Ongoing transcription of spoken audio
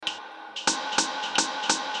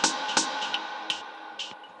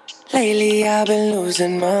Lately I've been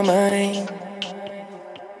losing my mind.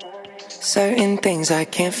 Certain things I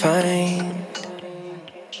can't find.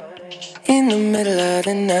 In the middle of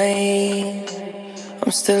the night,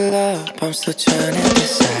 I'm still up, I'm still trying to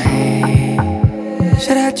decide.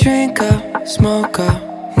 Should I drink up, smoke up,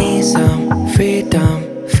 need some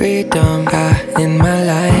freedom, freedom in my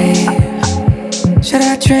life? Should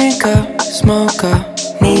I drink up, smoke up,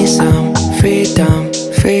 need some freedom,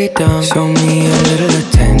 freedom? Show me a little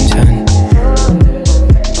attention,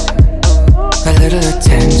 a little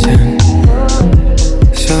attention.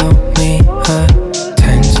 Show me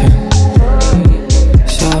attention,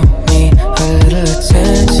 show me a little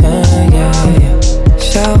attention, yeah, yeah.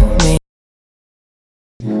 Show me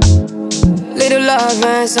little love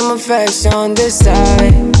and some affection this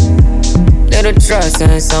side, little trust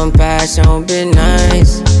and some passion, be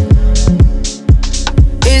nice.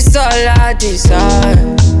 It's all I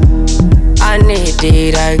desire, I need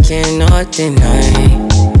it, I cannot deny.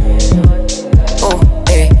 Oh,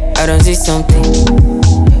 hey, I don't see something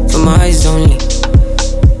for my eyes only.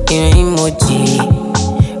 You know emoji,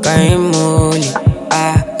 got emoji,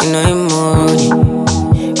 you know emoji.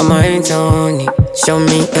 On my hands only, show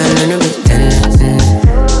me a little bit tender,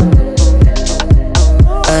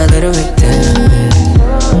 a little bit tender.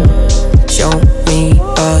 Show me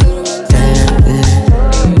a tender,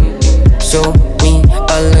 show me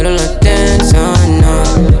a little attention,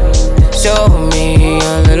 show me a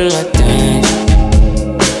little attention.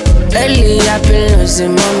 Lately I've been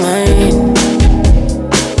losing my mind.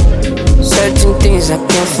 Certain things I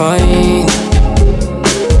can't find.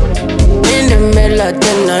 In the middle of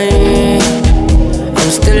the night, I'm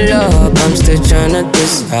still up, I'm still tryna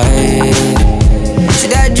decide.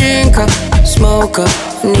 Should I drink up, smoke up,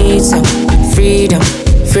 need some freedom,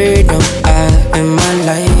 freedom in my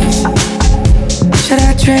life? Should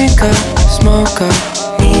I drink up, smoke up,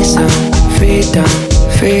 need some freedom,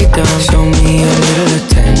 freedom? Show me a little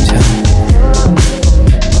attention,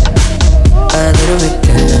 a little bit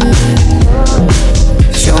tender.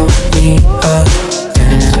 Show me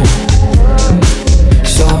attention,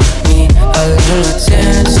 show me a little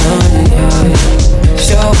attention, yeah, yeah.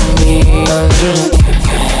 Show me a little attention.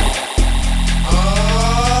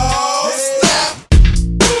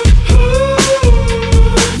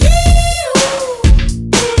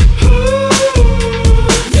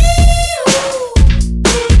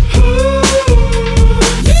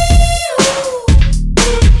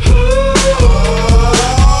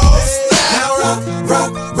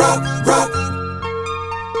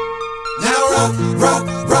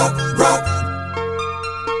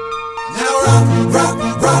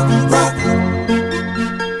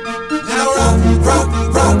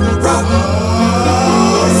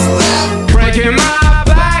 Breaking my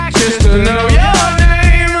back just to know your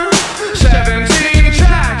name. 17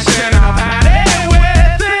 tracks and I've had it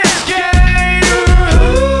with this game.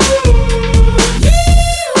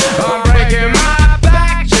 I'm breaking my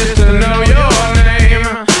back just to know your name,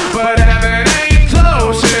 but heaven ain't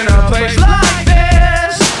close in a place like this.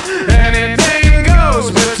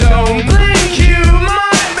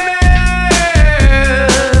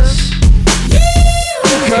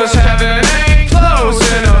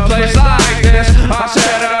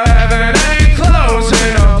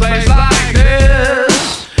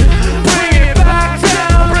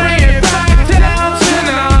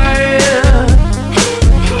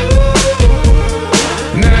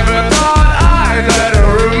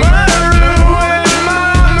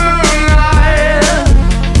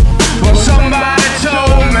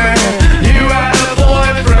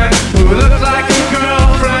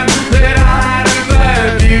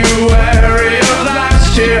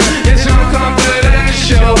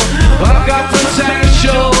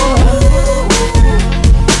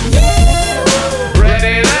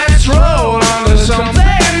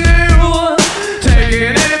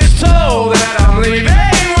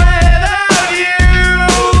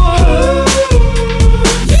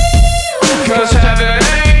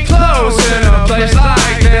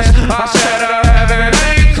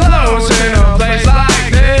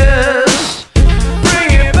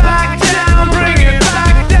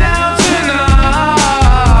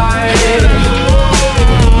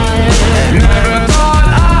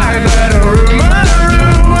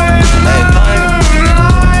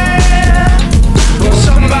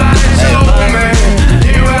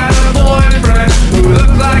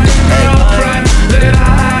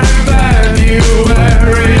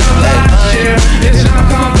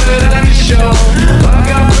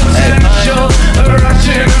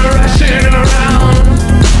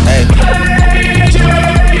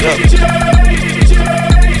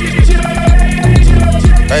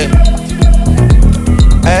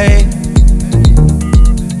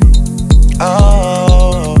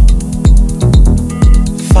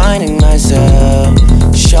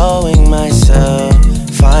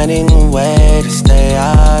 finding a way to stay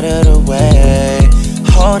out of the way,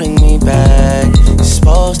 holding me back. You're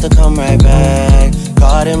supposed to come right back,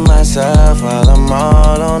 guarding myself while I'm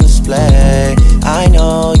all on display. I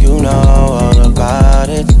know you know all about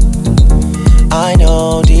it. I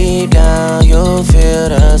know deep down you feel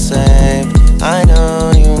the same. I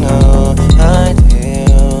know you know I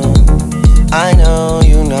feel. I know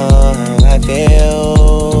you know how I feel.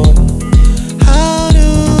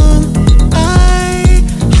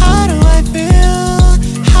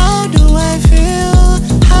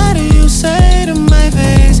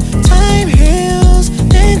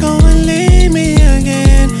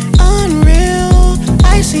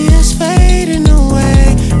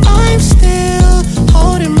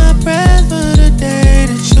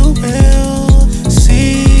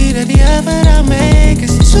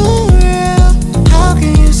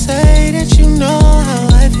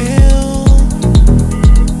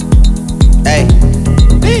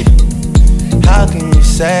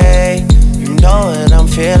 Say you know what I'm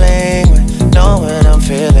feeling, know what I'm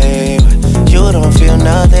feeling. You don't feel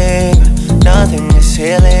nothing, nothing is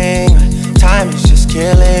healing. Time is just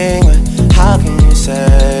killing. How can you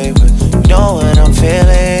say you know what I'm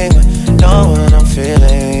feeling, know what I'm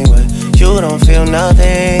feeling? You don't feel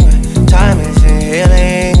nothing. Time isn't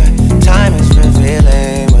healing. Time is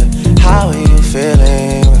revealing. How are you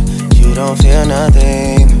feeling? You don't feel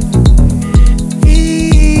nothing.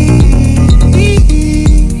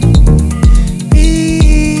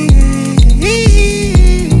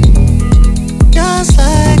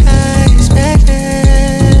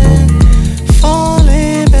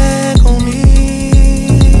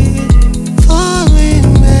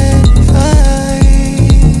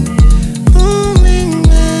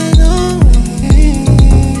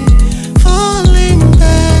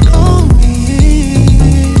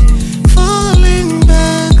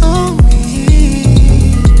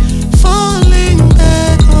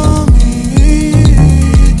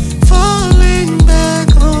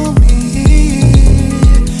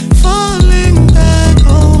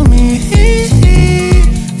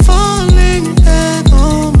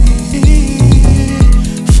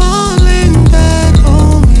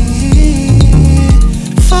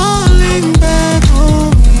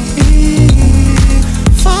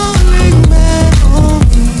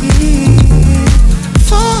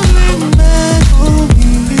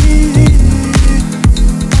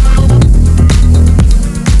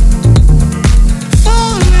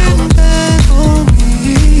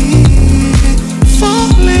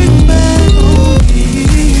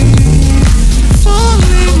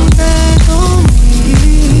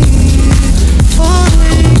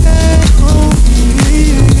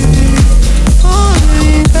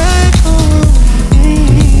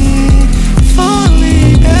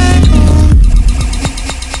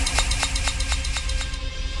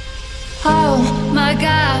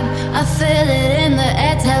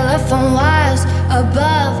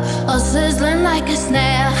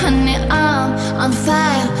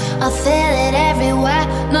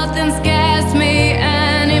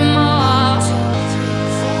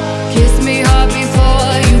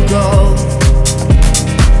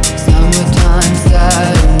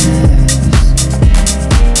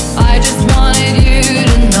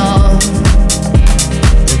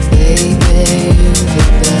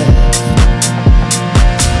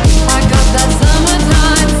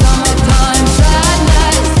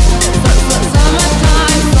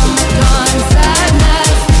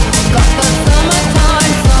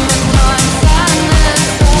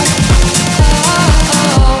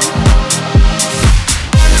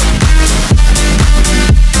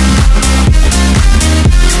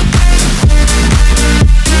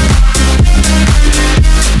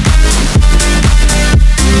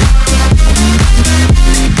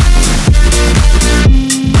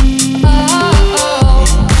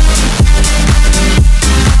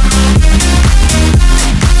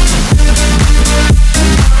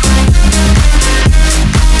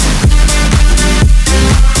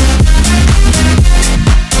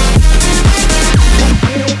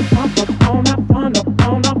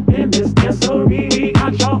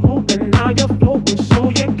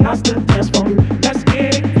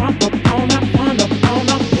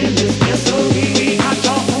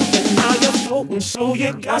 So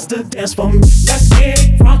you got to dance for me. Let's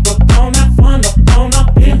get drunk up on that fun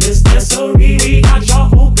up in this dancery. We got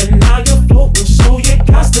y'all open, now you're floating. So you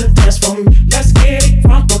got to dance for me. Let's get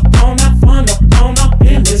drunk up on that fun up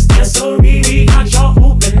in this dancery. We got y'all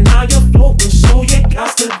open, now you're floating. So you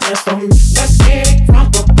got to dance for me. Let's get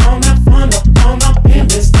drunk up on that fun up in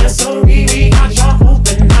this dancery. We got y'all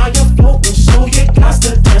open, now you're floating. So you got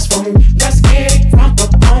to dance for me. Let's get drunk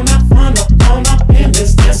up on that fun up in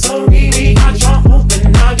this dancery.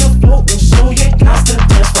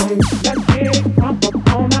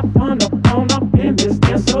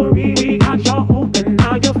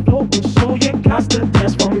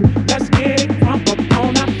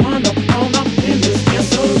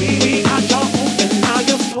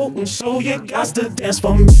 so you got to dance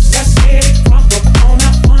for me. Let's get it crunk up on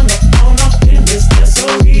that fun up in this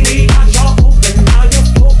dancery. We got y'all open, now you're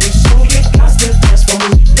floating, so you got to dance for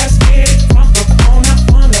me. Let's get it crunk up on that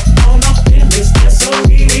fun up in this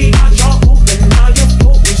dancery. We got y'all open, now you're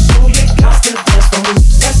floating, so you got to dance for me.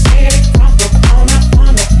 Let's get it crunk up on that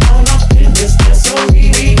fun up in this dancery.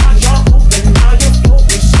 We got y'all open, now you're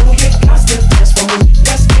floating, so you got to dance for me.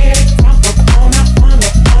 Let's get it crunk up on that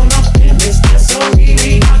fun up in this dancery.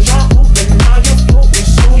 We got y'all open, now you're floating,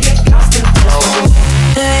 so you got to dance for me.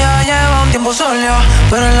 Ella lleva un tiempo sola,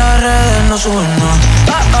 pero en las redes no sube nada.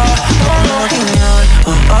 Como genial,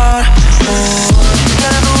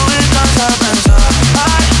 quiere tu vista a pensar.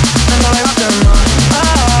 Ay, tanto la iba a quemar.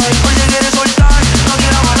 Ay, porque quiere soltar, no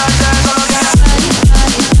quiere amarrarse, solo quiere.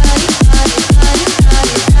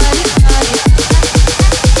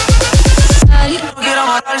 No quiere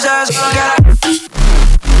amarrarse, solo quiere.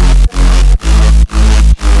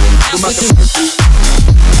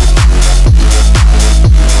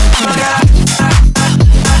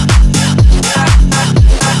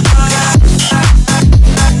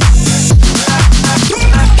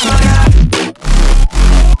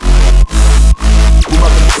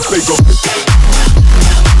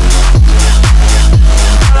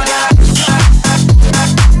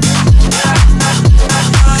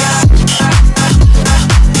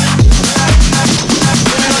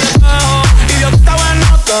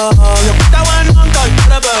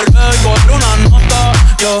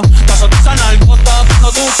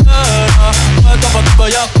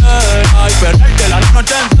 Y perderte la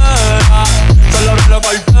noche entera. Solo abrí la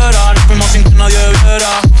cartera, nos fuimos sin que nadie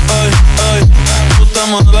viera. Ey, ey, tú te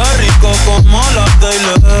mueves rico como la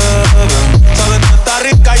Daze. Sabes que está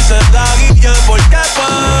rica y se da guille porque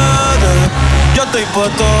puede. Yo estoy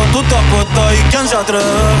puesto, tú estás puesta y quién se atreve.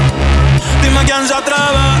 Dime quién se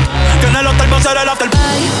atreve, que en el hotel va a ser el after.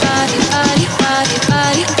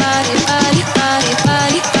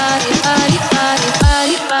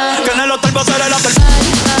 Que en el hotel va a ser el after.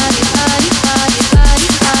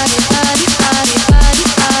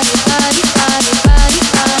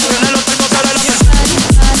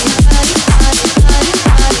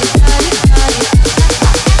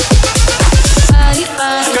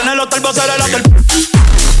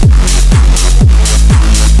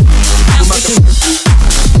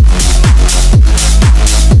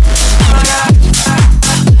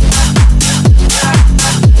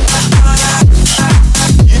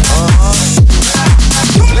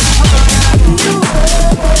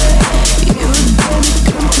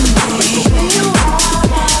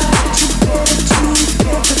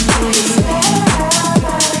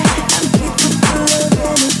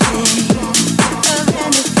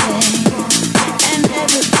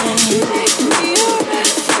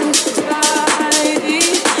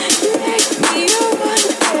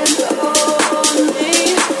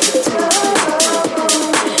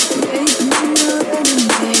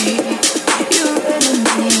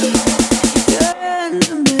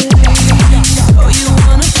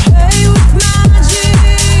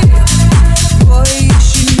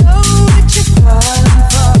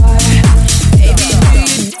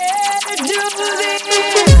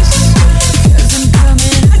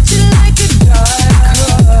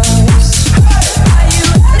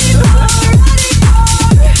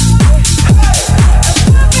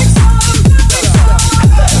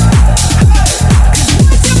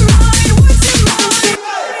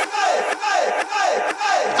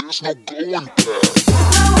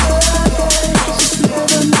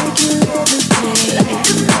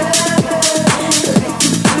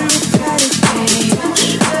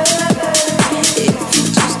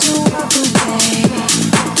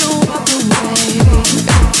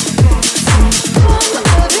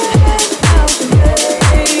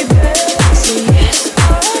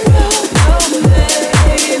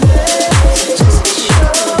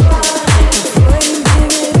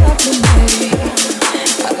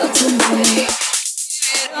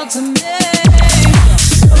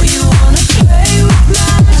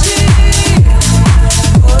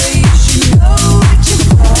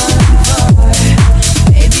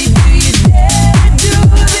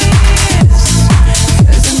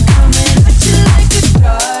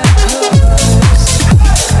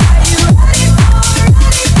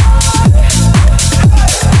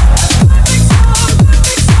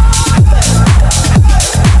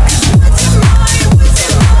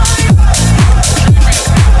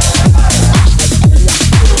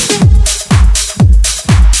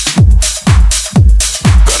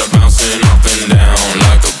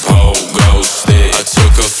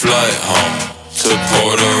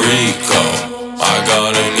 Puerto Rico. I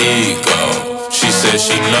got an ego. She said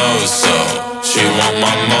she knows so. She want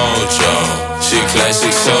my mojo. She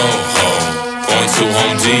classic Soho. Going to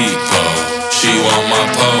Home Depot. She want my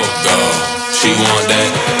pogo. She want that.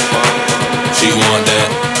 She want that.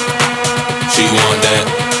 She want that.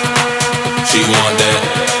 She want that.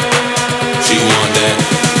 She want that.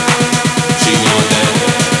 She want that.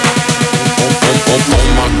 Oh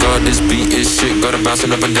my God, this beat is shit. Got her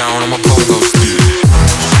bouncing up and down on my pogo stick.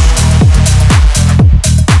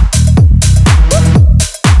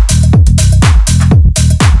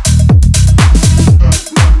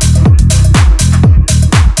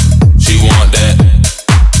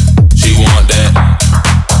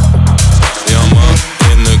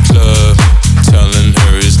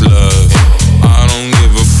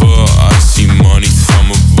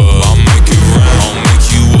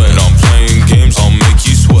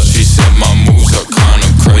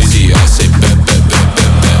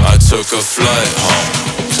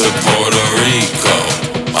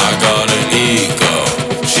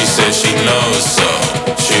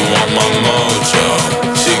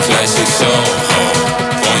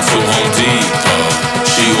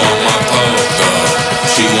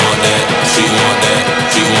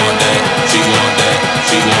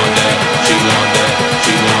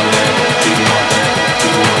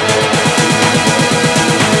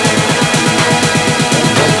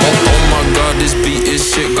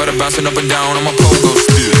 Bouncing up and down on my pogo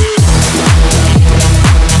stick.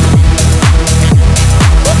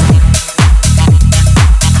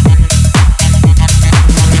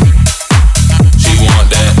 She want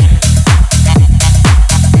that.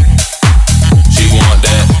 She want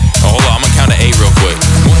that. Oh, hold on, I'ma count to 8 real quick.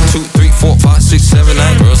 1, 2, 3, 4, 5, 6, 7,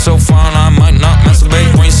 8. Girl so fine, I might not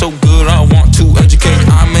masturbate. Brain so good, I want to educate.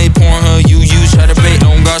 I may porn her, you use chatterbait.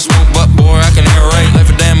 Don't got smoke, but boy, I can narrate.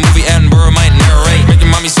 Life a damn movie, Attenborough might narrate.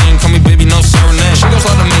 Making mommy sing, call me baby, no serenade. She goes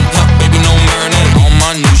like to me, huh, baby, no marinade. All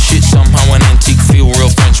my new shit, somehow an antique. Feel real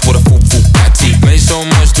French with a foo-foo patty. Made so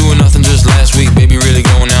much, doing nothing just last week. Baby, really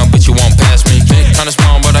going out, but you won't pass me. Kinda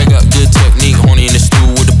small, but I got good technique. Horny in the stew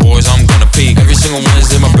with the boys, I'm gonna peek. Every single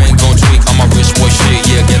Wednesday, my brain gon' tweak. On my wrist, boy, shit,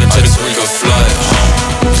 yeah, get into the Greek. A flight home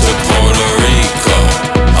to Puerto Rico.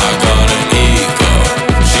 I got an ego.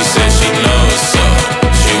 She said she knows so.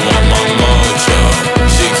 She want my mojo.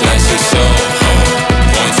 She classic Soho.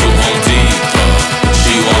 Going to Home Depot.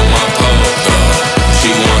 She want my pogo.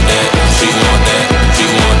 She want that. She want that. She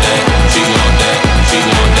want that. She want that. She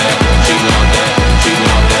want that. She want that. She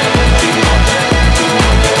want that. She want that. She want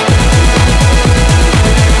that.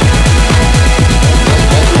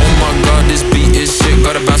 Oh my God, this beat is sick.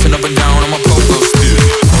 Got her bouncing up and down on my pogo stick.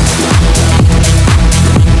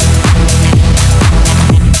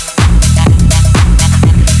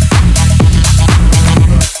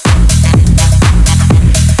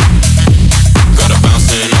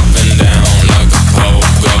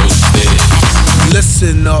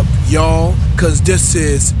 Listen up, y'all, cause this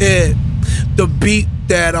is it. The beat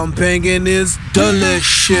that I'm banging is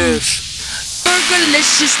delicious.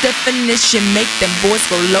 Fergalicious definition, make them boys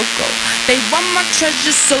go loco. They want my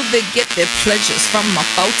treasures so they get their pleasures from my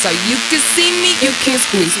photo. You can see me, you can't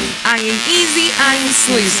squeeze me. I ain't easy, I ain't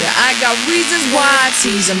sleazy. I got reasons why I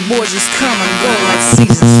tease them. Boys just come and go like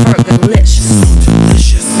seasons. Fergalicious,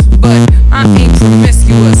 but I ain't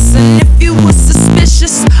promiscuous. And if you were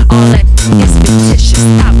suspicious, all that is fictitious.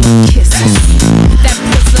 I blow kisses that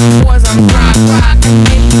puts the boys on rock, and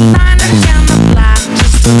maybe lining down the block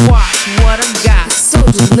just to watch what I got. So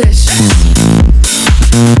delicious,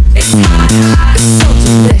 it's hot, it's so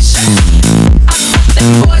delicious. I got them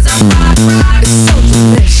boys on rock, it's so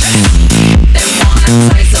delicious. They wanna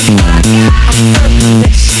taste of what I got. I'm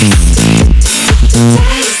fergalicious.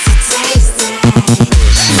 Taste it.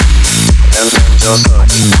 And then just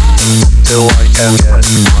touch till I can get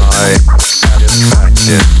my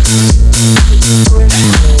satisfaction.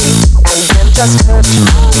 And then just touch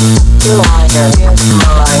till I can get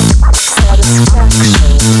my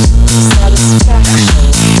satisfaction.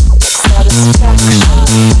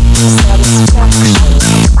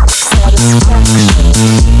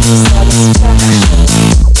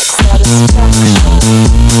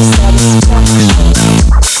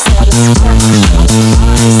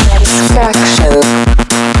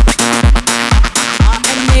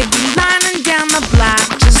 And they be lining down the block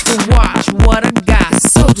just to watch what I got.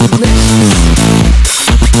 So delicious.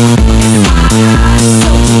 It's hot,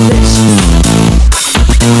 so delicious.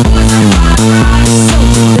 Them boys are hot, so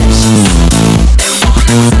delicious. They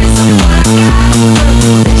wanna taste of what I got. So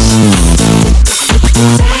delicious.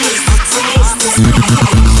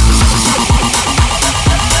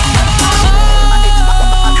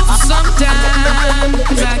 Sometimes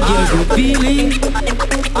I get a good feeling,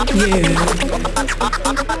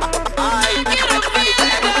 yeah.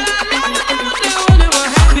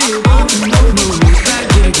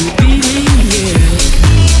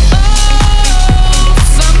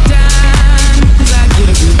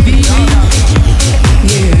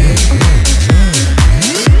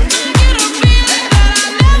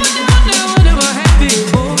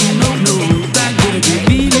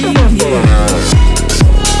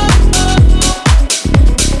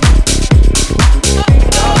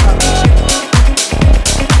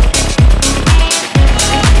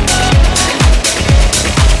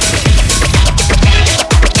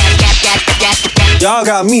 Y'all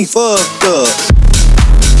got me fucked up.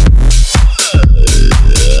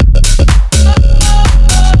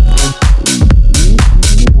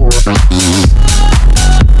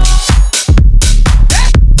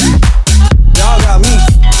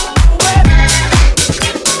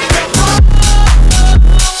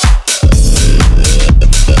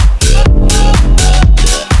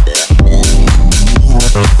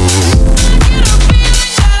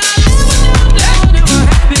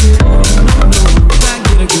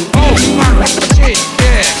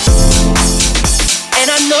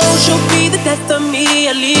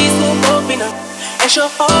 She'll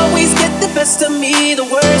always get the best of me, the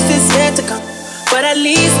worst is yet to come. But at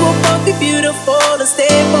least we'll both be beautiful and stay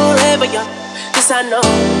forever young. This I know,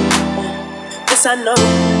 this I know.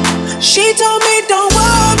 She told me don't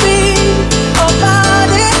worry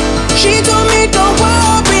about it. She told me don't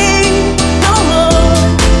worry no more.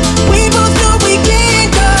 We both know we can't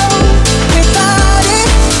go without it.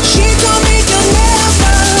 She told me you'll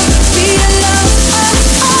never be alone.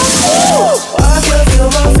 I can feel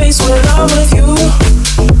my face when I'm with you.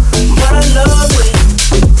 But I love it,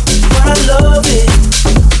 but I love it.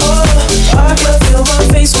 Oh, I can feel my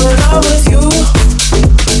face when I'm with you.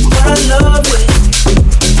 But I love it,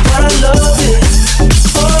 but I love it.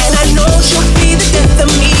 Oh, and I know she'll be the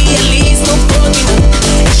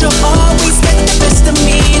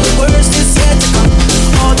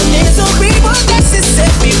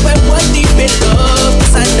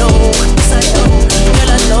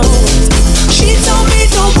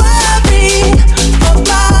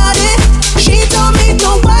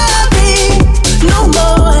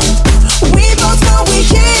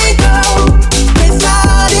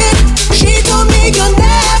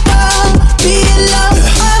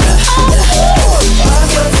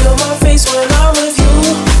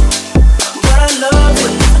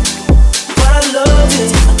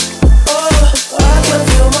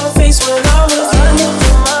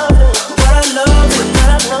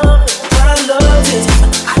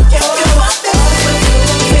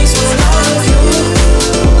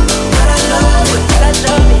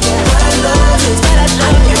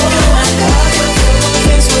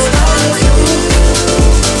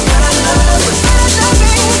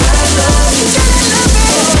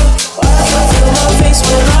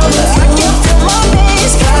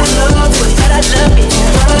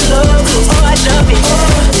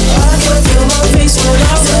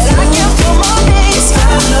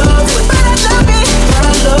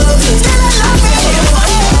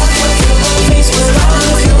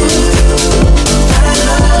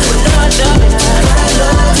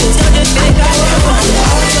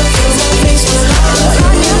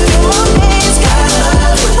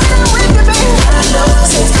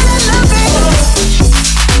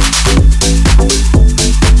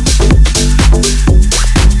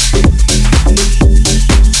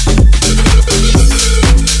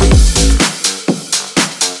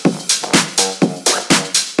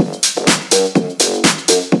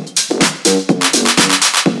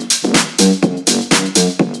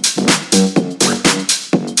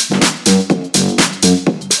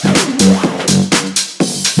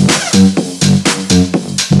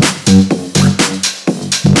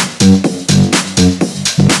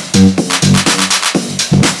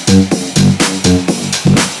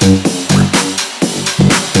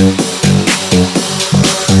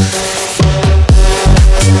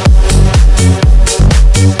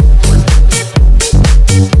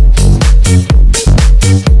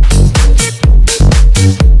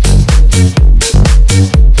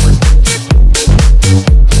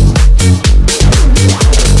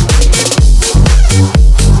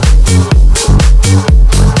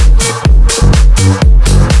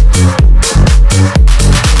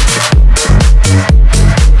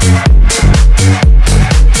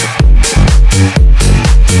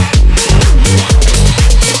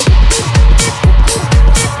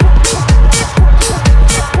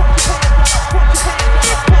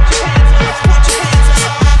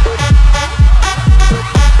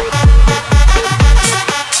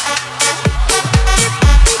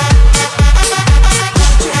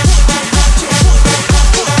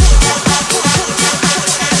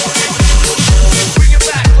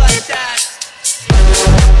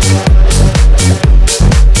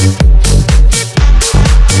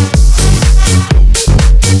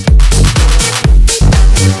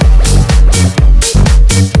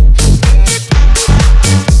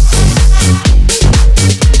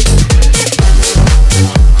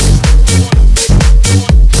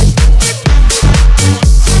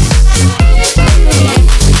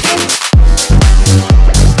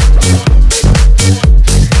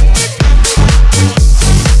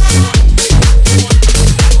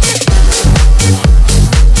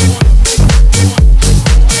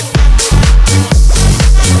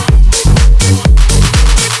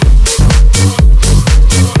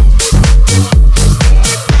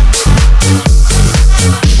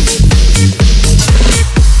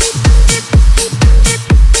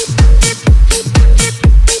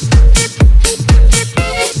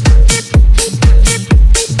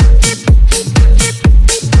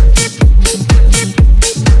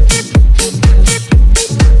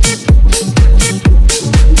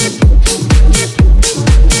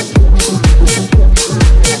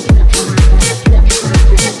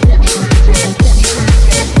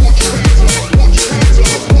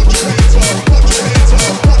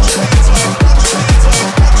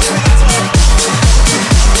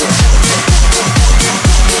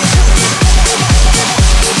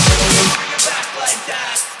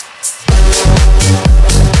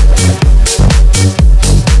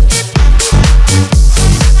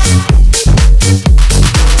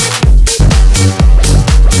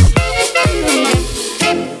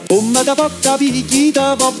vodka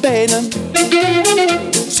picchita va bene.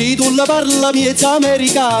 Se tu la parla miezza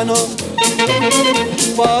americano,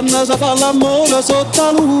 quando si fa l'amore sotto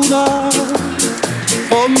la luna,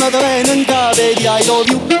 come te viene in capo di I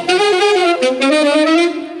love you.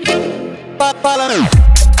 Papà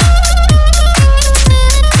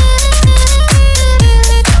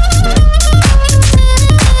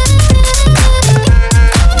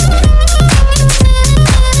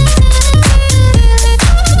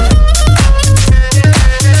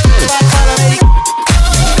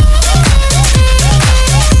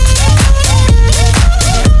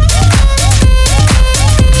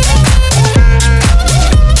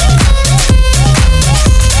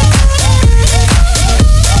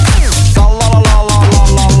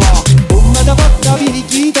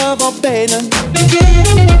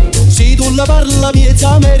se tu la parla miezza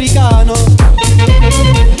americano,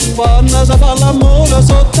 quando si fa l'amore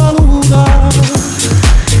sotto la luna,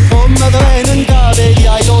 come te viene in capo di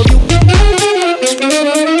I love you.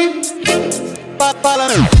 Papà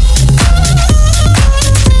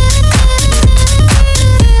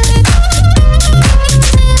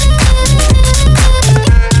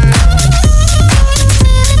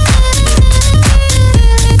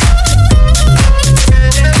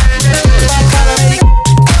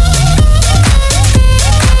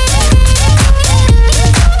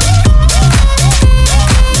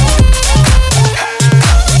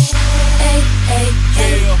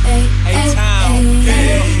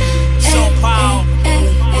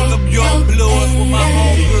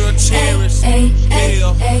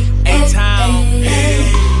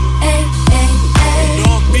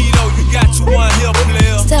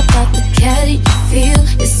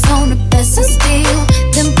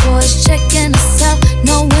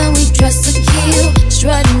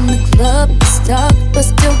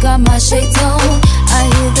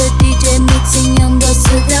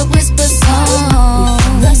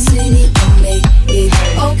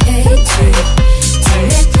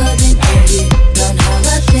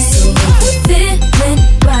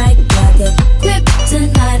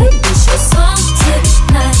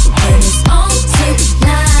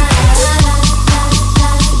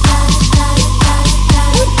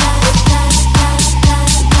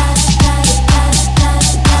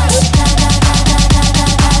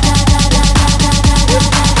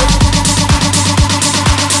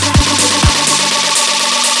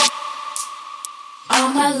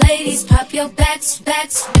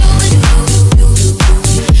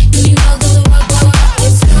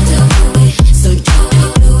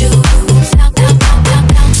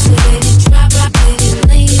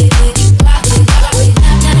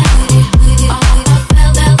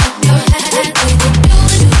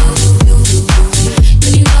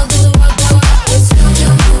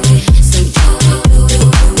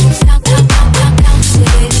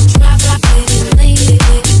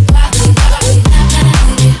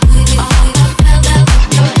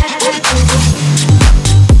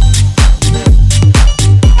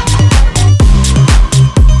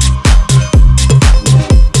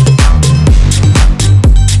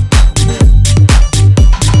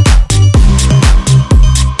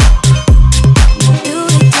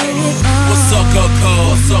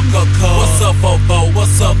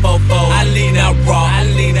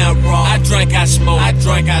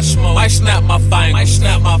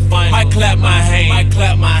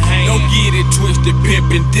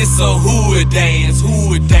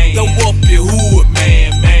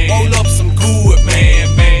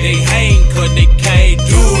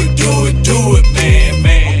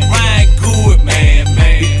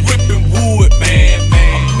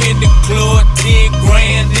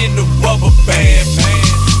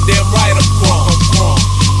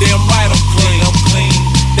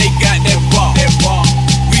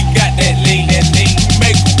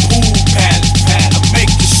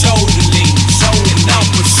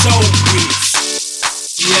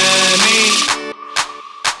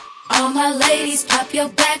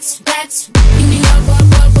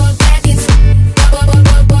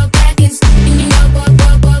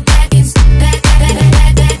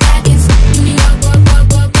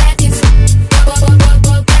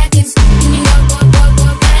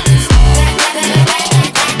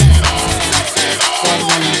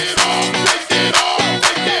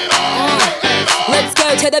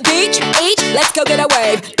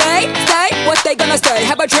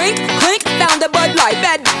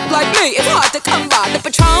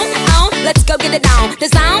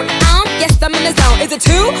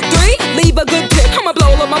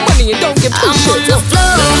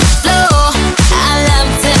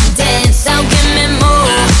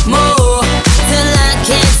Till I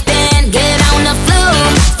can't stand, get on the floor,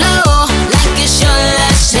 floor, like it's your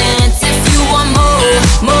last chance. If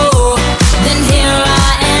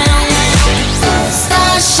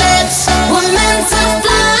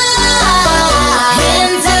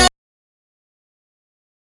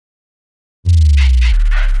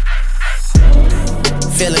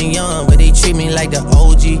like the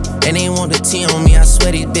OG. And they want the T on me, I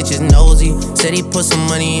swear these bitches nosy. Said he put some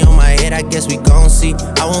money on my head, I guess we gon' see.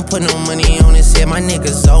 I won't put no money on his head, my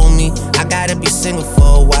niggas owe me. I gotta be single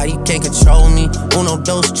for a while, you can't control me. Uno,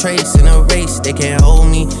 those traits in a race, they can't hold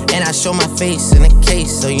me. And I show my face in a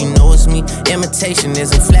case, so you know it's me. Imitation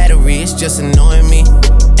isn't flattery, it's just annoying me.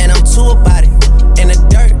 And I'm too about it. And the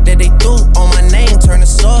dirt that they threw on my name turned to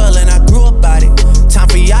soil, and I grew about it. Time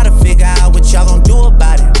for y'all to figure out what y'all gon' do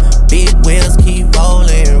about it. Big wheels keep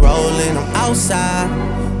rolling, rolling. I'm outside,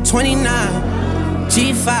 29,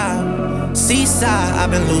 G5, seaside.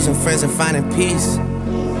 I've been losing friends and finding peace.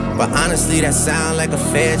 But honestly, that sound like a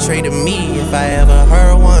fair trade to me. If I ever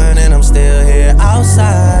heard one, and I'm still here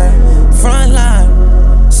outside, front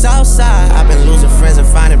line, south side. I've been losing friends and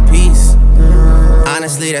finding peace.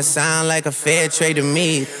 Honestly, that sound like a fair trade to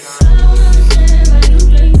me.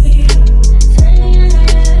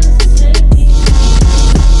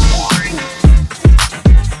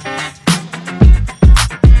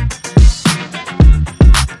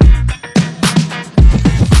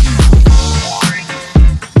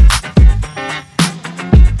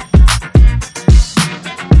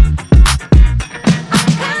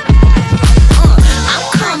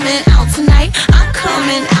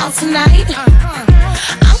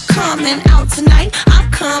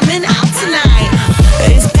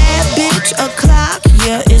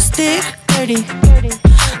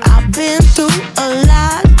 I've been through a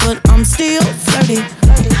lot, but I'm still flirty.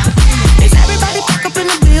 Is everybody back up in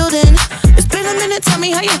the building? It's been a minute, tell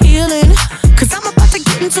me how you feeling. Cause I'm about to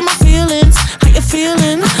get into my feelings. How you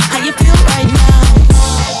feeling? How you feel right now?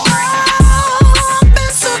 Oh, I've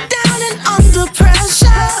been so down and under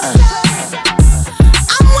pressure.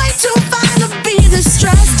 I'm way too fine to be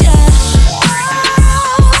distressed, yeah.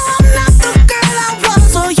 Oh, I'm not the girl I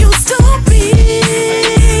was or used to be.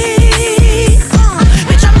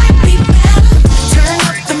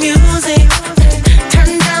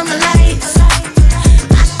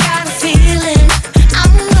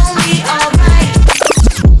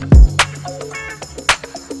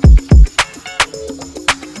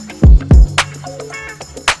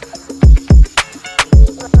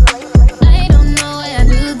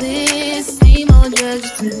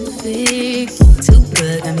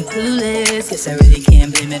 Guess I really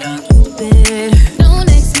can't blame it on Cupid. Don't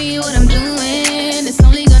ask me what I'm doing. It's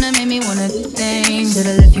only gonna make me wanna do things.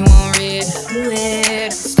 Should've left you on red. Do it.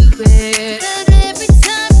 I'm stupid. Every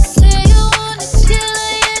time you say you wanna chill,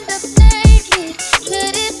 I end up naked.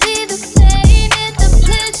 Could it be the pain and the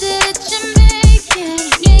pleasure that you're making?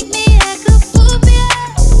 Make me act a fool,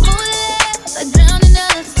 like drowning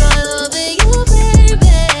us all over you,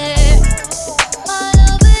 baby. All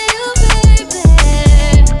over you, baby.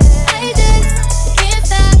 I just can't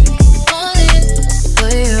stop falling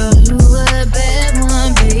for you. You a bad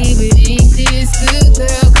one, baby. Ain't this good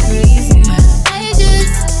girl crazy? I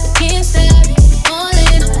just can't stop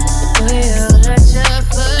falling for you. Such a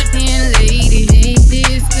fucking lady. Ain't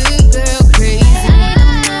this good girl crazy? I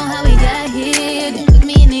don't know how we got here. You look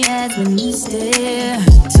me in the eyes when you stare.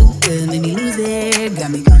 Too good, made me lose it. Got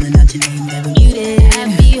me calling out your name, never muted. I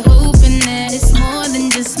be hoping that it's more than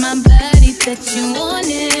just my body that you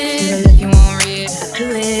wanted. Should've left you on red. Do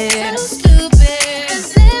it. So stupid.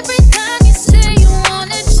 'Cause every time you say you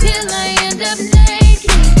wanna chill, I end up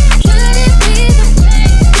naked. Could it be the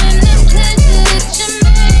pain and the pleasure that you're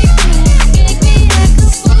making? Make me act a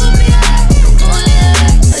fool, like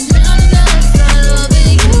drowning us all over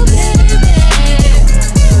you, baby.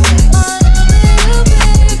 All over you,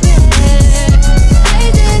 baby. I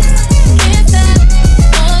just can't stop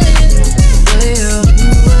falling for you.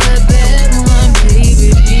 You a bad one, baby.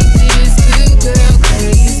 Ain't this good girl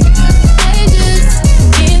crazy? I just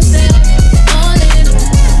can't stop falling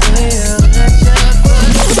for you. Such a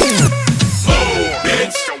fucking Move,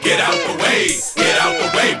 bitch, get out the way. Get out the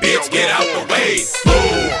way, bitch, get out the way.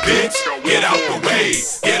 Move, bitch, get out the way.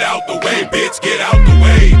 Get out the way, bitch, get out the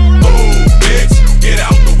way. Move, bitch, get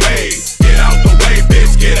out the way. Get out the way,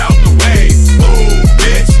 bitch, get out the way. Move,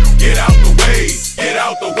 bitch, get out the way. Get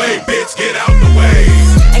out the way, bitch, get out the way.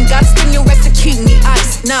 Ain't gotta spin your rest to keep me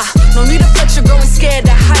ice. Nah, no need to flex, you're growing scared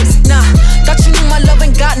of heights. Nah, thought you knew my love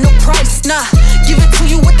ain't got no price. Nah, give it to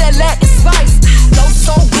you with that Latin spice. Flow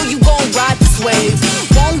so good, you gon' ride this wave.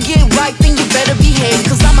 Won't get right, then you better behave.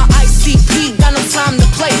 Cause I'm a ICP, got no time to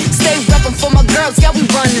play. Stay reppin' for my girls, yeah, we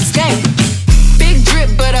run this game. Big drip,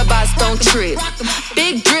 but a boss don't trip.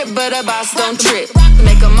 Big drip, but a boss don't trip.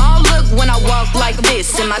 Make them all look when I walk like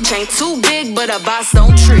this. And my chain too big, but a boss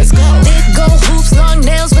don't trip. Big gold hoops, long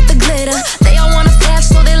nails with the glitter. They all wanna flash,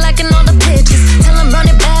 so they liking all the pictures. Tell them run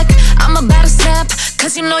it back, I'm about to snap.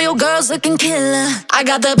 Cause you know your girl's looking killer. I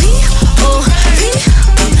got the B.O.B.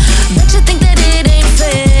 Bet you think that it ain't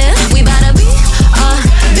fair. We bout to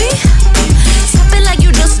B.R.B. Stop it like you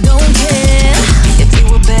just don't care. If you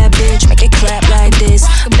a bad bitch, make it clap like this.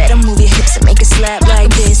 Better move your hips and make it slap like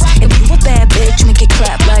this. If you a bad bitch, make it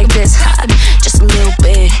clap like this. Just a little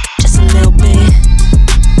bit, just a little bit.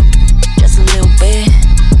 Just a little bit.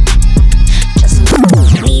 Just a little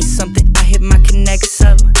bit. Need something, I hit my connects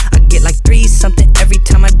up. I get like 3 something every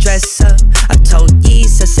time I dress up. I told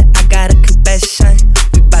Yeez, I said I got a confession.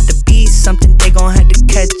 We bout to be something, they gon' have to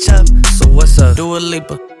catch up. So what's up? Dua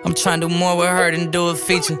Lipa. I'm tryna do more with her than do a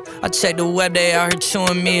feature. I checked the web, they out here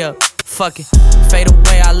chewing me up. Fuck it, fade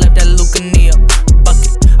away, I left that Lucania.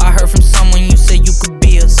 Bucket, I heard from someone you said you could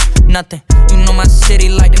be us. Nothing, you know my city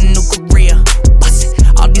like the new Korea. Bust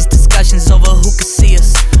it, all these discussions over who could see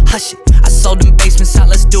us. Hush it, I sold them basements out,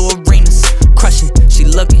 let's do arenas. Crushing, she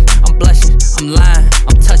looking, I'm blushing, I'm lying,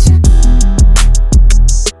 I'm touching.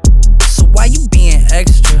 So why you being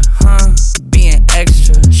extra, huh? Being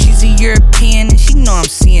extra. She's a European and she know I'm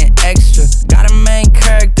seeing extra. Got a main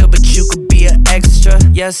character, but you could be an extra.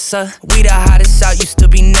 Yes, sir. We the hottest out, you still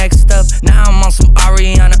be next up. Now I'm on some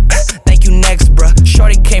Ariana. Thank you, next, bruh.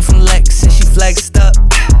 Shorty came from Lex and she flexed up.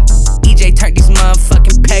 EJ turned these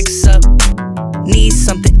motherfucking pecs up. Need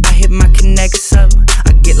something, I hit my connects up.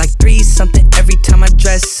 I get like 3 something every time I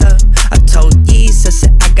dress up. I told Yeez, I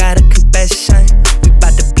said I got a confession. We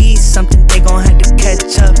bout to be something, they gon' have to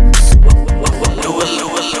catch up.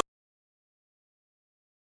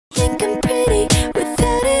 Think I'm pretty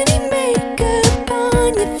without any makeup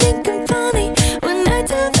on. You think I'm funny when I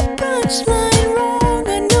tell the punchline wrong.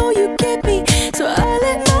 I know you get me, so I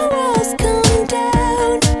let my walls come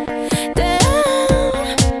down, down.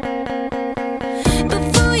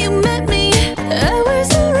 Before you met me, I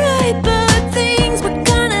was alright, but things were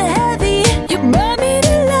kinda heavy. You brought me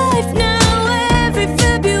to life now. Every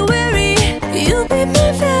February, you'll be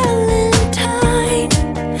my Valentine,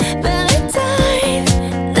 Valentine.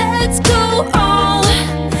 Let's go all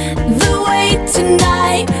the way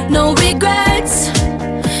tonight. No regrets,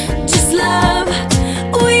 just love.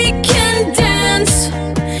 We can dance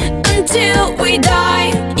until we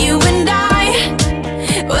die. You and I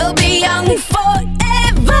will be young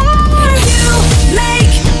forever. You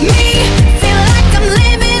make me feel like I'm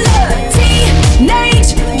living a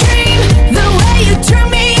teenage dream. The way you turn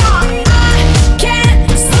me on, I can't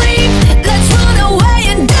sleep. Let's run away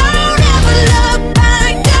and don't ever look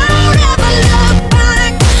back. Don't ever look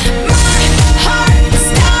back. My heart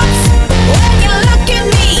stops when you look at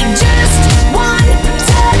me. Just one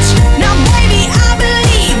touch. Now baby, I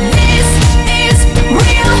believe this is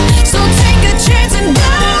real.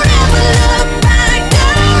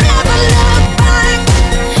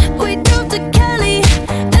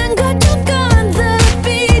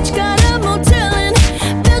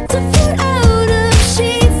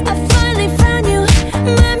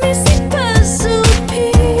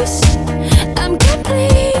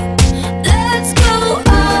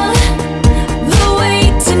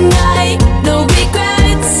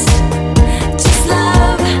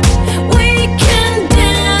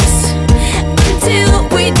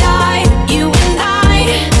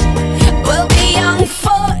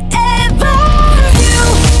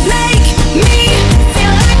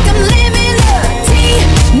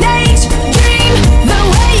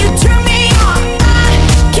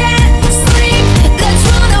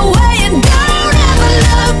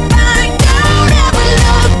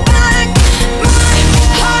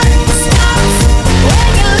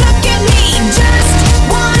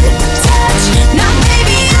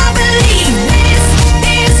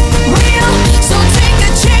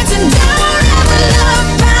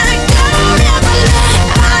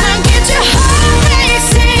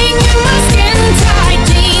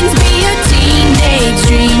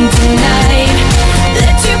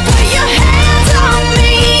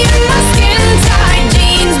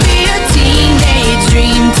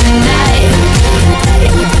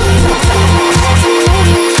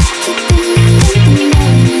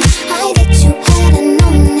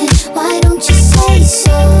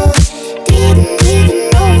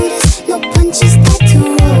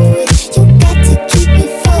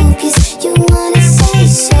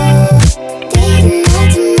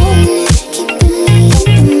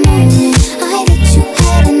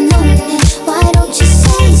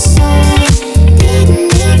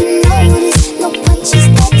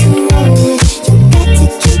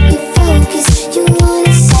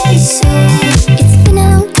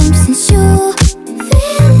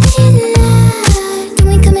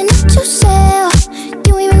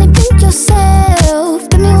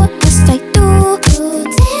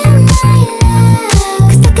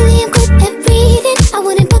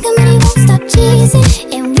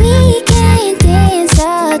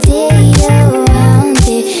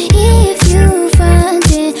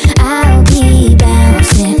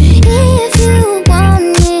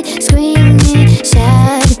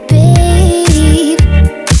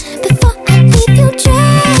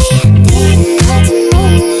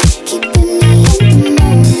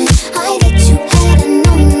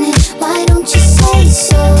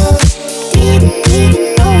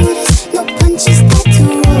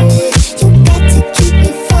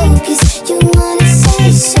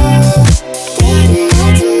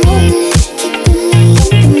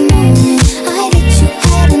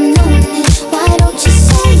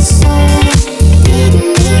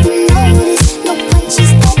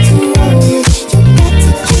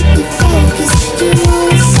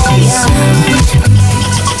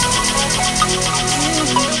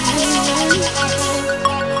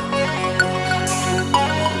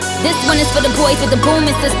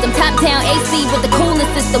 system. Top down AC with the cooling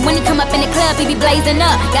system. When he come up in the club, he be blazing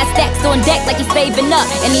up. Got stacks on deck like he's saving up.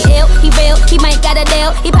 And he ill, he real, he might got a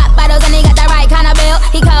deal. He pop bottles and he got the right kind of bill.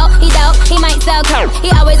 He cold, he dope, he might sell coke.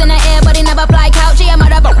 He always in the air, but he never fly couch. He a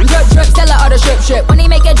motherfucker, drip drip, seller or the strip. When he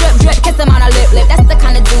make a drip drip, kiss him on a lip. That's the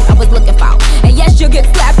kind of dude I was looking for. And yes, you'll get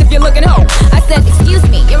slapped if you're looking home. I said, excuse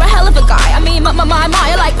me, you're a hell of a guy. I mean, my,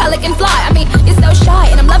 you're like pelican fly. I mean, you're so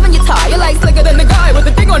shy, and I'm loving your tie. You're like slicker than the guy with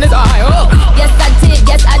the thing on his eye. Oh.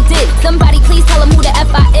 Yes, I did. Somebody please tell him who the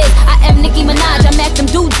F I is. I am Nicki Minaj, I mack them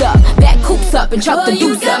dudes up. Back coops up and chop them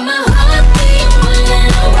dudes up. You got my heartbeat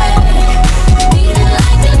running away. Beating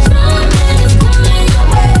like a drum and it's coming your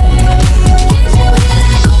way. Can't you hear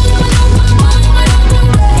that?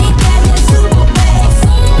 He got that super bass.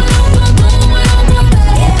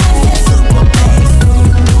 Yeah, that's that super bass.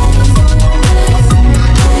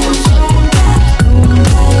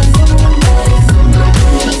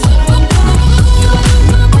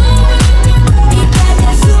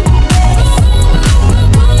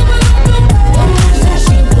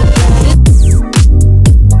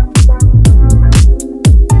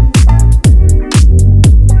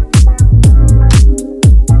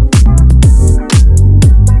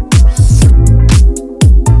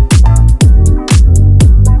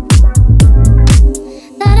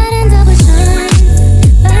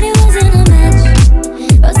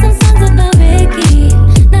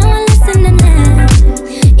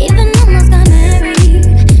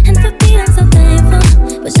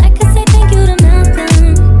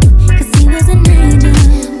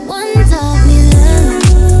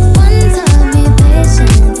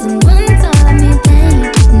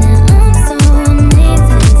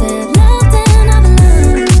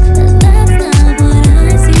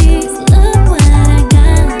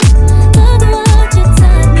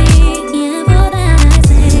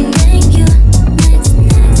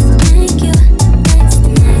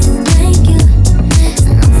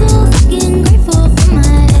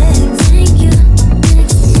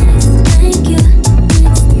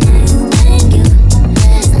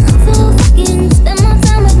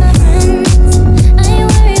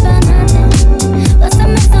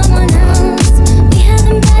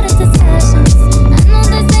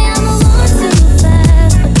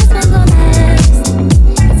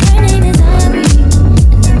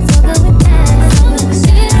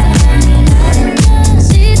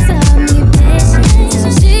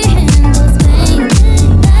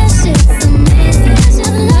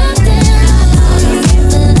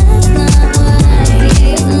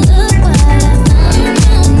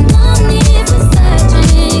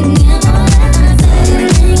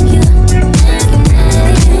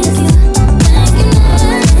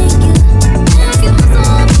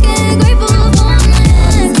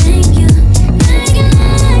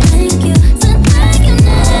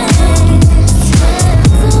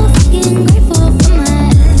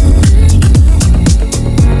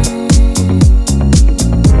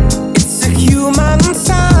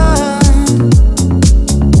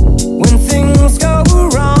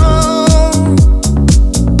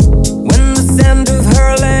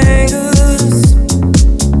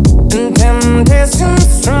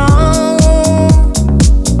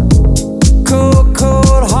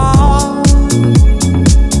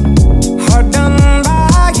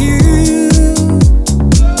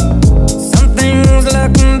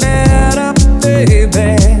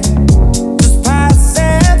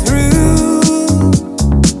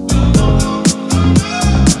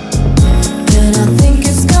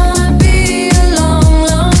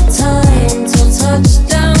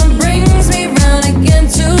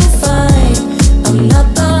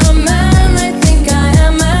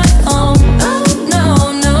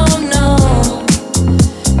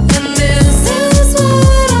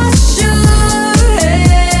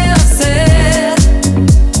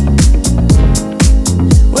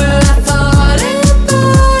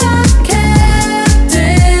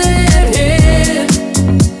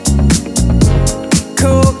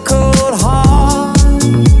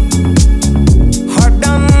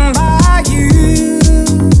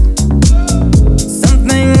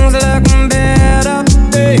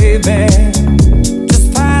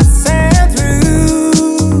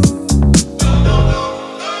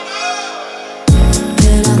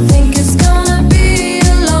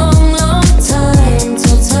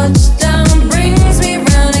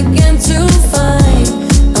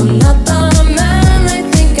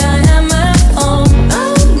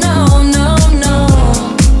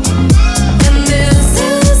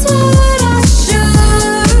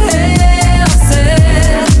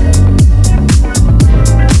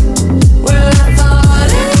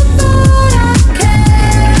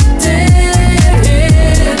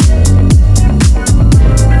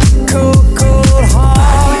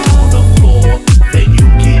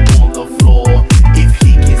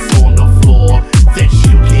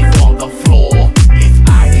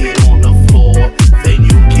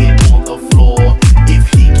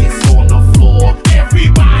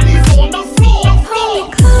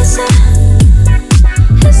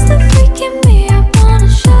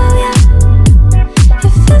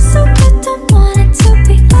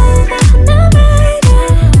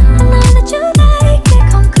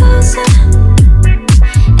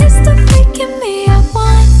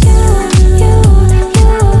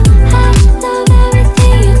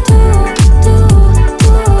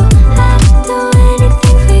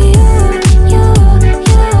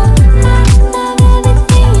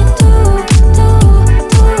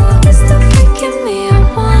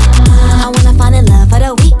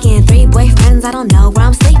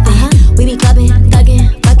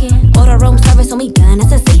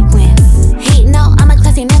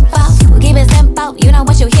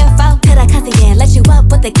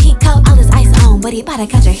 about to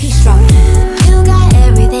catch a heat stroke. You got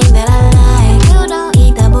everything that I like. You don't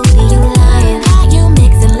eat the booty, you lying. You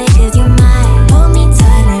mixing liquors, you might. Hold me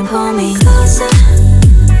tight and pull me closer.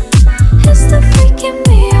 It's the freak in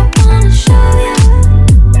me, I wanna show ya.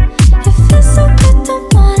 It feels so good, don't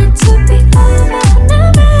want it to be over.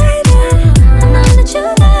 Now baby, I know that you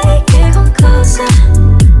like it, come closer.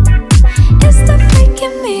 It's the freak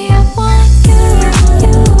in me, I want you.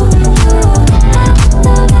 I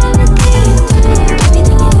love everything you do, everything you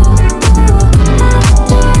do. I do anything.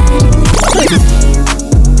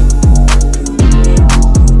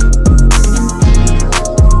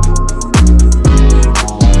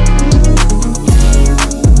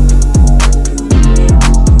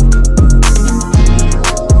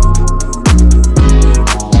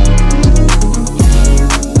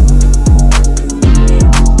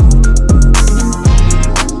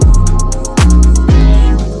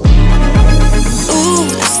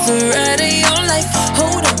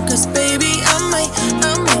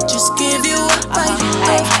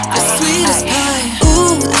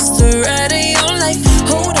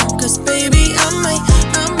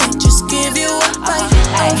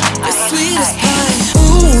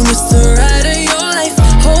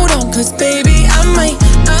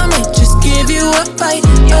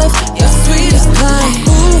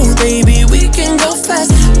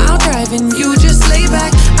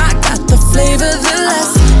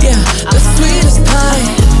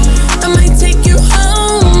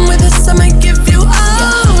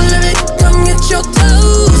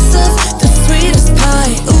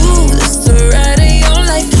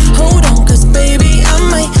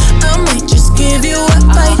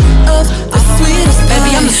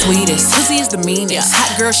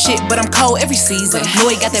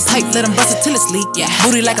 Let him bust it till it's leak.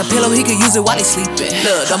 Booty like a pillow, he could use it while he sleeping.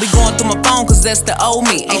 Look, don't be going through my phone, cause that's the old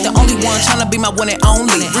me. Ain't the only one tryna be my one and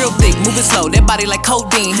only. Real thick, moving slow, that body like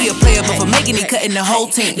codeine. He a player, but for making it, cutting the whole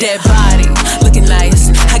team. That body, looking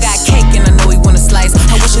nice. I got cake and I know he wanna slice.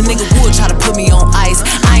 I wish a nigga would try to put me on ice.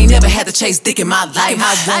 I ain't never had to chase dick in my life.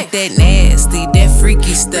 I want that nasty, that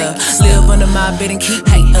freaky stuff. Live under my bed and keep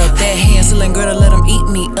me up. That Hansel and Gretel, let him eat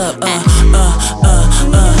me up.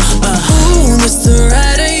 Ooh, this the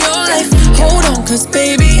ride of your life. Hold on, cause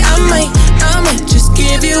baby, I might just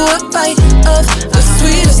give you a bite of the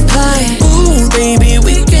sweetest pie. Ooh, baby,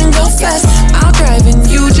 we can go fast. I'll drive and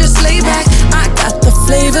you just lay back. I got the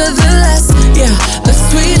flavor, the last, yeah, the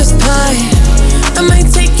sweetest pie. I might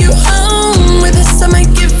take you home with us, I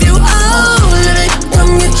might give you all of it.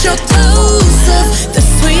 Come get your dose of the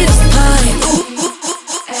sweetest pie. Ooh,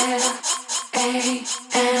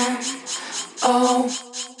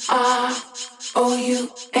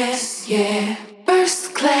 L-A-M-O-R-O-U-S, yeah.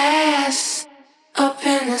 First class, up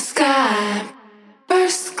in the sky.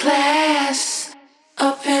 First class,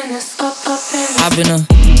 up in the, up in the. I've been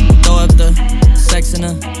throw up the sex in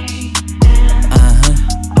and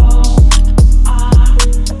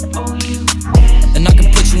I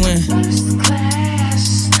can put you in. First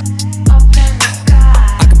class,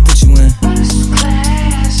 I can put you in. first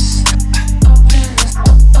class, up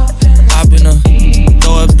in the, I've been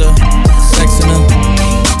throw up the sex in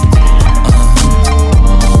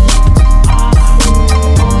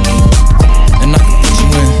and I can put you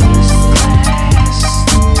in.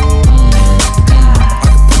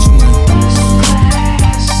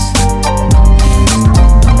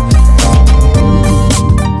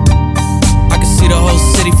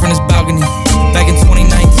 City from this balcony. Back in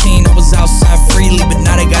 2019, I was outside freely, but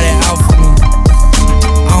now they got it out for me.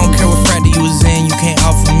 I don't care what frat you was in, you can't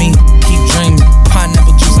out for me. Keep dreaming.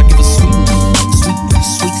 Pineapple juice, I give a sweet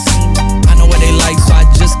seed. I know what they like, so I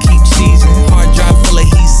just keep cheesing. Hard drive full of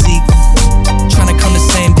heat seeking. Tryna come the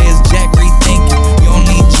same day as Jack, rethinking. You don't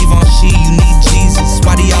need Givenchy, you need Jesus.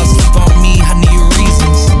 Why do y'all sleep on me? I need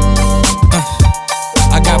reasons.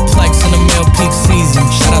 I got Plex in the mail peak season.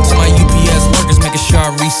 Shout out to my UPS workers, making sure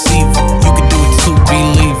I receive it. You can do it too,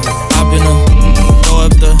 believe it. I've been throw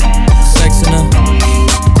up the sex in and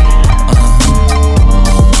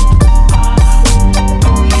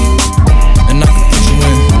I can put you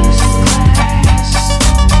in.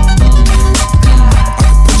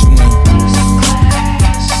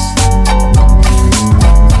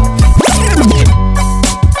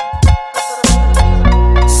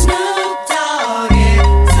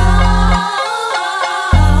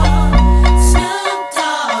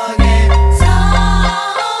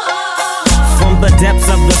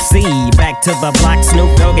 see. Back to the block, Snoop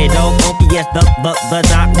Doggy Dogg, funky yes, the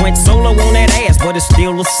doc went solo on that ass, but it's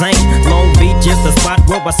still the same. Long Beach is the spot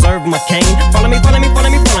where I serve my cane. Follow me,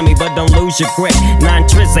 but don't lose your grip. 9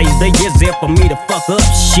 tris ain't the years there for me to fuck up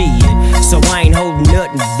shit. So I ain't holding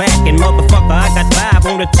nothing back, and motherfucker, I got 5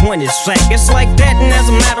 on the 20 sack. It's like that, and as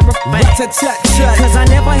a matter of fact, cause I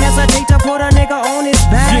never hesitate to put a nigga on his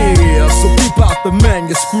back. Yeah, so peep out the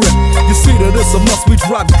manuscript. You see that it's a must we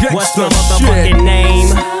drop gangsta. What's my motherfucking name?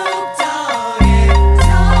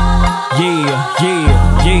 Yeah.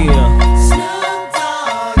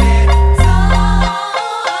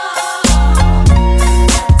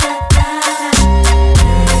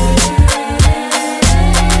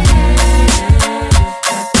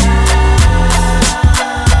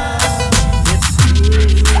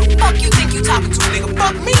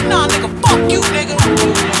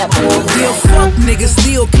 Yeah, fuck niggas,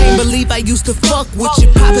 still can't believe I used to fuck with you.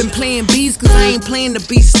 Poppin' playing beats, cause I ain't playin' to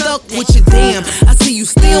be stuck with you. Damn, I see you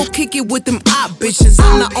still kick it with them op bitches.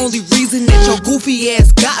 I'm the only reason that your goofy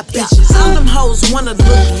ass got bitches. All them hoes wanna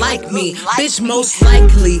look like me, bitch, most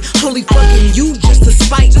likely. Only fucking you just to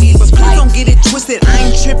spite me. But please don't get it twisted, I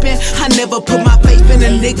ain't trippin'. I never put my faith in a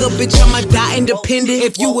nigga, bitch, I'ma die independent.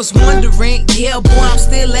 If you was wondering, yeah, boy, I'm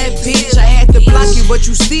still that bitch. I had to block you, but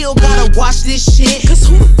you still gotta watch this shit. Cause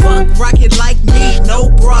who the fuck rock it like me? No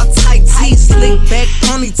bra, tight tee, slick back,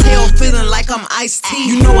 ponytail, feeling like I'm iced tea.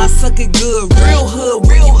 You know I suck it good, real hood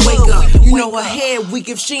when you wake up. You know her head weak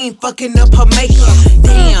if she ain't fucking up her makeup.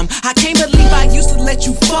 Damn, I can't believe I used to let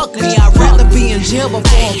you fuck me. I'd rather be in jail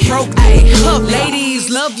before I'm broke. Ladies,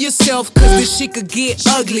 love yourself, cause this shit could get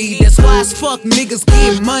ugly. That's why as fuck niggas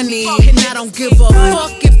get money. And I don't give a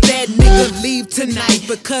fuck if that nigga leave tonight,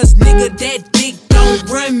 because nigga, that dick don't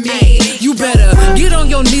run me. You better get on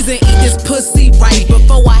your knees and eat this pussy right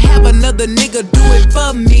before I have another nigga do it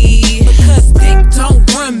for me. Because dick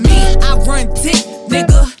don't run me, I run dick,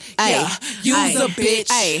 nigga. Yeah, you's a bitch.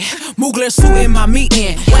 Mugler suit in my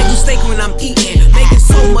meeting. Wagyu steak when I'm eating. Making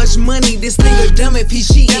so much money, this nigga dumb if he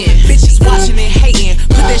cheating. Bitches watching and hating.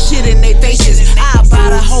 Put that shit in their faces. I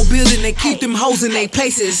buy the whole building and keep them hoes in their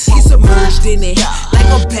places. He submerged in it like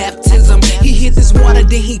a baptism. He hit this water,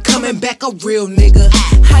 then he coming back a real nigga.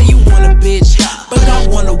 How you want a bitch, but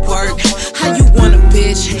don't wanna work? How you want a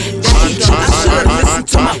bitch? I should've listened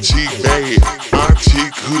to my chick bad, my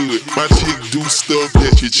chick hood, my chick do stuff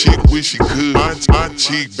that your chick wish she could. My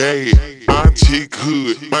chick bad, my chick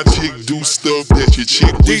hood, my chick do stuff that your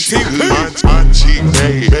chick wish she could. My chick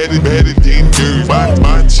bad, better than dirt.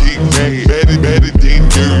 My chick bad, better than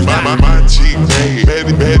dirt. My chick bad,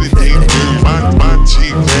 better than dirt. My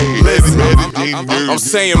chick bad, better than dirt. I'm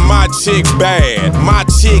saying my chick bad, my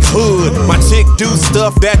chick hood, my chick do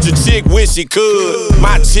stuff that your chick wish she could.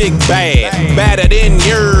 My chick bad, badder than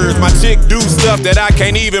yours. My chick do stuff that I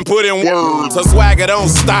can't even put in words. Her swagger don't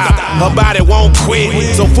stop, her body won't quit.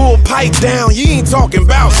 So full pipe down, you ain't talking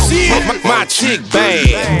about shit. My chick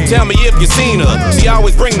bad, tell me if you seen her. She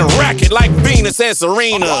always bring the racket like Venus and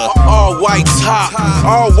Serena. All white top,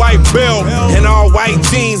 all white belt, and all white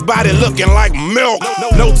jeans, body looking like milk.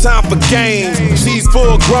 No time for games, she's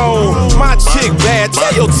full grown. My chick bad,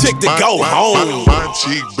 tell your chick to go home. My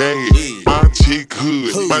chick bad, my chick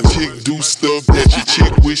hood, my chick do stuff that your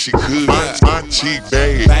chick wish she could. My chick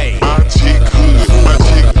bad, my chick hood, my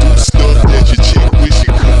chick do stuff that your chick wish she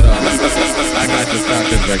could. I got to stop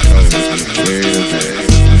this record real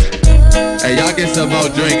bad. Hey, y'all get some more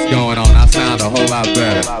drinks going on. I sound a whole lot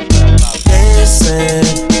better. Listen,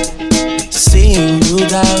 seeing you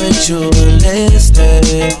got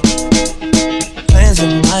ritualistic plans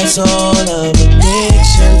in my soul of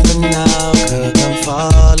addiction for now, 'cause I'm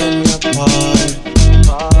falling apart.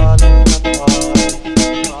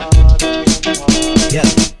 Yeah,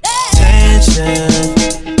 tension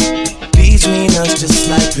between us just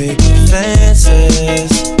like big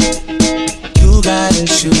fences. You got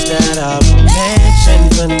issues that I won't mention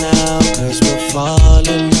for now, 'cause we're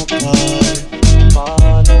falling apart.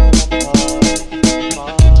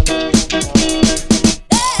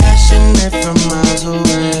 Passionate from miles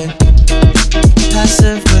away,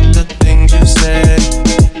 passive with the things you say,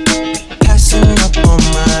 passing up on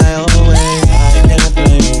my own way. I can't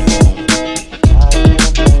blame you,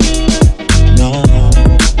 no.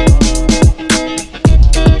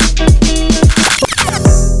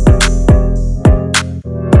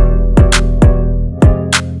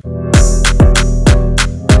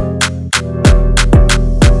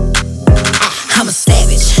 I'm a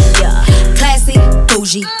savage, yeah. Classy,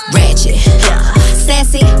 bougie, ratchet, yeah.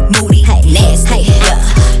 Sassy, moody, nasty,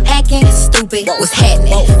 yeah. Acting stupid, what's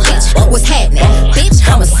happening? Bitch, what's happening? Bitch,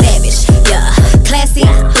 I'm a savage, yeah. Classy,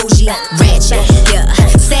 bougie, ratchet, yeah.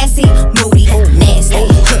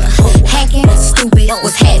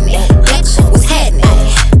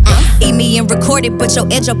 recorded, but your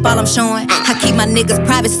edge up all I'm showing. I keep my niggas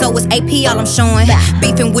private, so it's AP all I'm showing.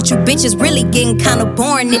 Beefing with you bitches really getting kinda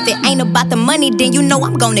boring. If it ain't about the money, then you know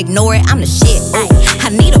I'm gon' ignore it. I'm the shit. I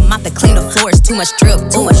need a mop to clean the floors, too much drip.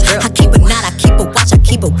 I keep a knot, I keep a watch, I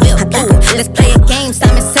keep a whip. Let's play a game.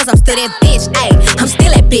 Simon says I'm still that bitch. I'm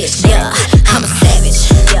still that bitch. Yeah, I'm a savage.